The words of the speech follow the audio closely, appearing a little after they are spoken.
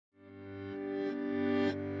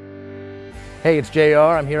Hey, it's JR.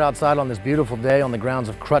 I'm here outside on this beautiful day on the grounds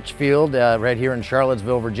of Crutchfield, right here in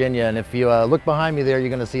Charlottesville, Virginia. And if you look behind me there, you're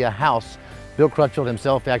going to see a house. Bill Crutchfield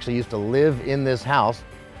himself actually used to live in this house.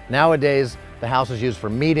 Nowadays, the house is used for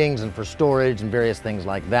meetings and for storage and various things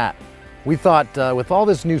like that. We thought with all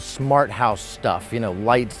this new smart house stuff,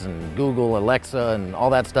 lights and Google, Alexa and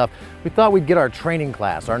all that stuff, we thought we'd get our training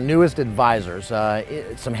class, our newest advisors,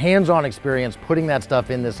 some hands-on experience putting that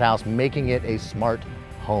stuff in this house, making it a smart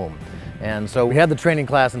home. And so we had the training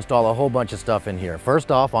class install a whole bunch of stuff in here.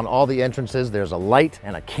 First off, on all the entrances, there's a light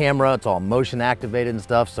and a camera. It's all motion activated and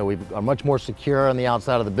stuff, so we are much more secure on the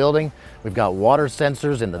outside of the building. We've got water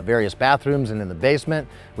sensors in the various bathrooms and in the basement.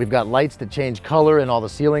 We've got lights that change color in all the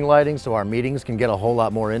ceiling lighting, so our meetings can get a whole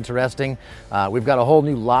lot more interesting. We've got a whole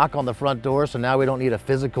new lock on the front door, so now we don't need a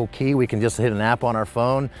physical key. We can just hit an app on our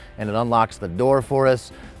phone and it unlocks the door for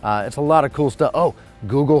us. It's a lot of cool stuff. Oh,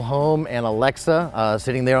 Google Home and Alexa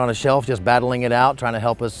sitting there on a shelf just battling it out, trying to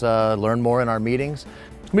help us learn more in our meetings.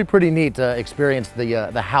 It's gonna be pretty neat to experience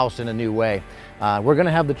the house in a new way. We're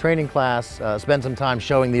gonna have the training class, spend some time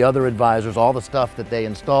showing the other advisors all the stuff that they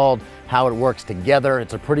installed, how it works together.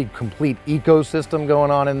 It's a pretty complete ecosystem going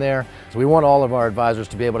on in there. So we want all of our advisors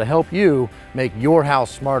to be able to help you make your house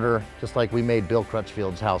smarter, just like we made Bill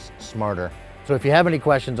Crutchfield's house smarter. So if you have any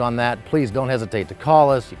questions on that, please don't hesitate to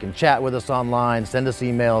call us. You can chat with us online, send us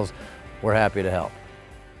emails. We're happy to help.